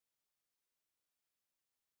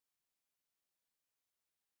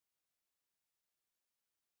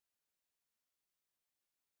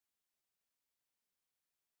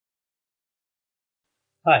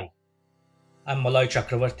Hi, I'm Malay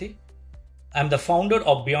Chakravarti. I'm the founder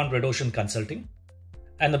of Beyond Red Ocean Consulting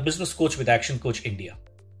and a business coach with Action Coach India.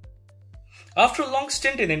 After a long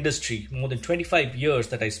stint in industry, more than 25 years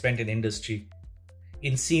that I spent in industry,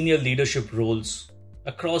 in senior leadership roles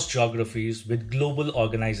across geographies with global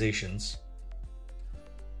organizations,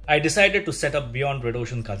 I decided to set up Beyond Red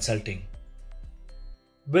Ocean Consulting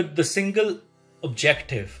with the single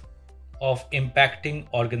objective of impacting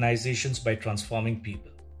organizations by transforming people.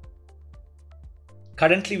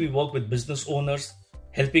 Currently, we work with business owners,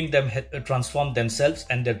 helping them transform themselves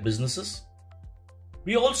and their businesses.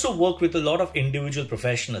 We also work with a lot of individual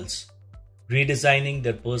professionals, redesigning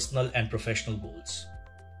their personal and professional goals.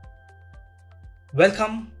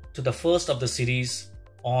 Welcome to the first of the series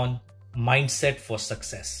on Mindset for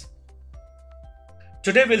Success.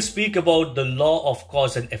 Today, we'll speak about the law of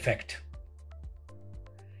cause and effect.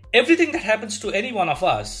 Everything that happens to any one of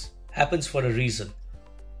us happens for a reason.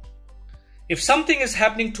 If something is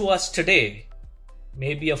happening to us today,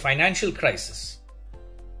 maybe a financial crisis,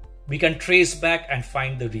 we can trace back and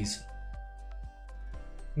find the reason.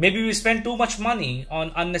 Maybe we spent too much money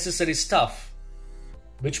on unnecessary stuff,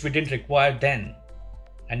 which we didn't require then,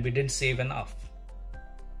 and we didn't save enough.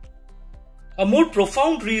 A more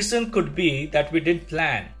profound reason could be that we didn't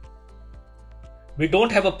plan. We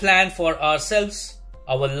don't have a plan for ourselves,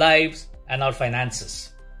 our lives, and our finances.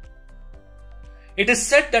 It is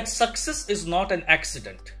said that success is not an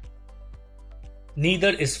accident. Neither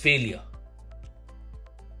is failure.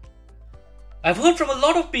 I've heard from a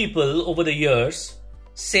lot of people over the years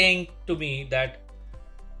saying to me that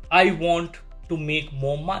I want to make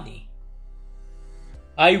more money.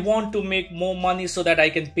 I want to make more money so that I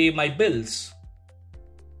can pay my bills.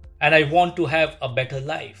 And I want to have a better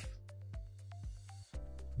life.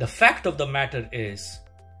 The fact of the matter is,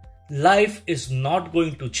 life is not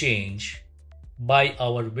going to change by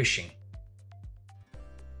our wishing.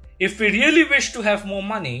 If we really wish to have more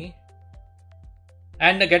money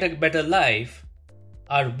and get a better life,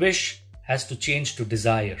 our wish has to change to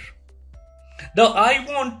desire. The I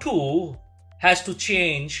want to has to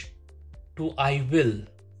change to I will.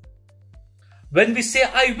 When we say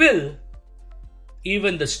I will,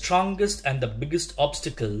 even the strongest and the biggest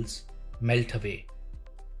obstacles melt away.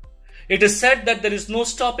 It is said that there is no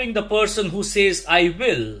stopping the person who says I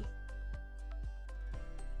will.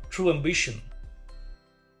 True ambition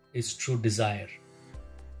is true desire.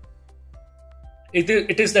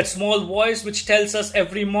 It is that small voice which tells us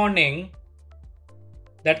every morning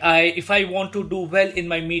that if I want to do well in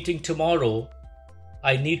my meeting tomorrow,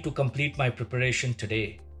 I need to complete my preparation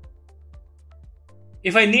today.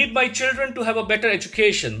 If I need my children to have a better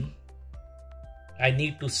education, I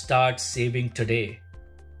need to start saving today.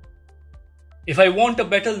 If I want a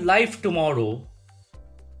better life tomorrow,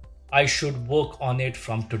 I should work on it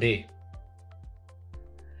from today.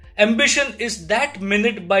 Ambition is that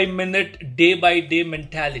minute by minute, day by day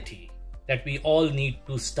mentality that we all need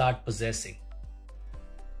to start possessing.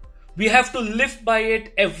 We have to live by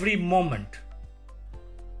it every moment.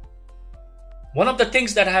 One of the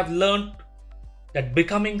things that I have learned that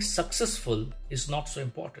becoming successful is not so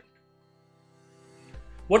important.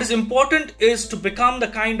 What is important is to become the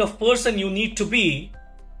kind of person you need to be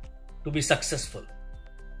successful.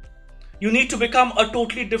 You need to become a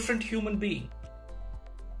totally different human being.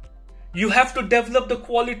 You have to develop the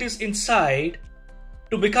qualities inside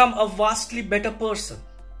to become a vastly better person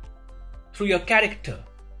through your character,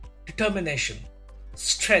 determination,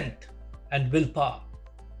 strength, and willpower.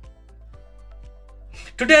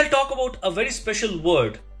 Today I'll talk about a very special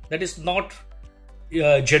word that is not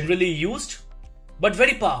generally used, but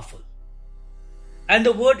very powerful. And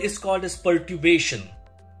the word is called as perturbation.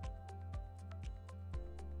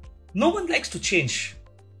 No one likes to change.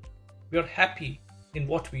 We are happy in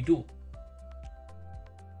what we do.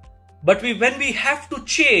 But when we have to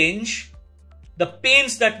change, the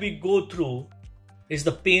pains that we go through is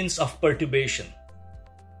the pains of perturbation.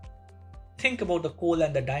 Think about the coal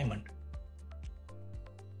and the diamond.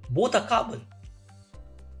 Both are carbon.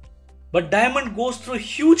 But diamond goes through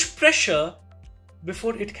huge pressure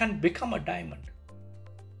before it can become a diamond.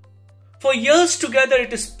 For years together,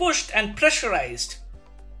 it is pushed and pressurized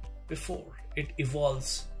before it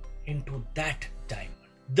evolves into that diamond,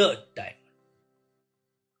 the diamond.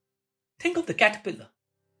 Think of the caterpillar.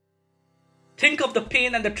 Think of the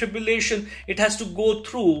pain and the tribulation it has to go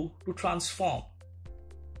through to transform.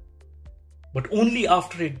 But only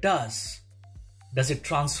after it does it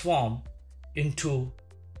transform into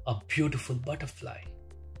a beautiful butterfly.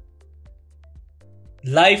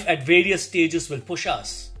 Life at various stages will push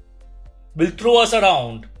us, will throw us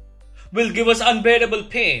around, will give us unbearable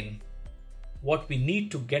pain. what we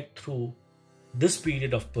need to get through this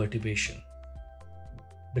period of perturbation.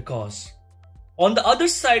 Because on the other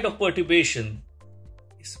side of perturbation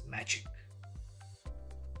is magic.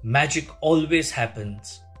 Magic always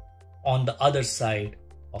happens on the other side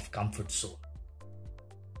of comfort zone.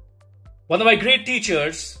 One of my great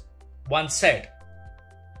teachers once said,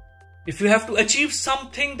 if you have to achieve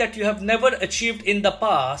something that you have never achieved in the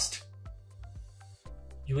past,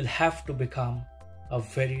 you will have to become a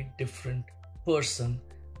very different person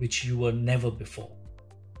which you were never before.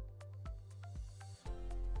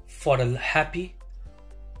 For a happy,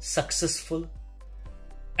 successful,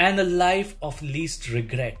 and a life of least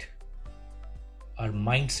regret, our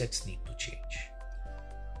mindsets need to change.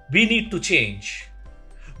 We need to change.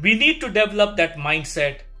 We need to develop that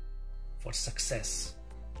mindset for success.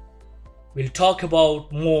 We'll talk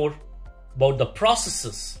more about the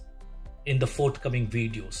processes in the forthcoming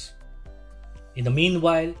videos. In the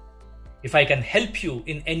meanwhile, if I can help you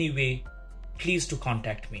in any way, please do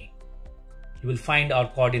contact me. You will find our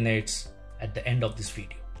coordinates at the end of this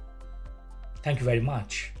video. Thank you very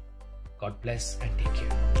much. God bless and take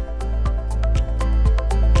care.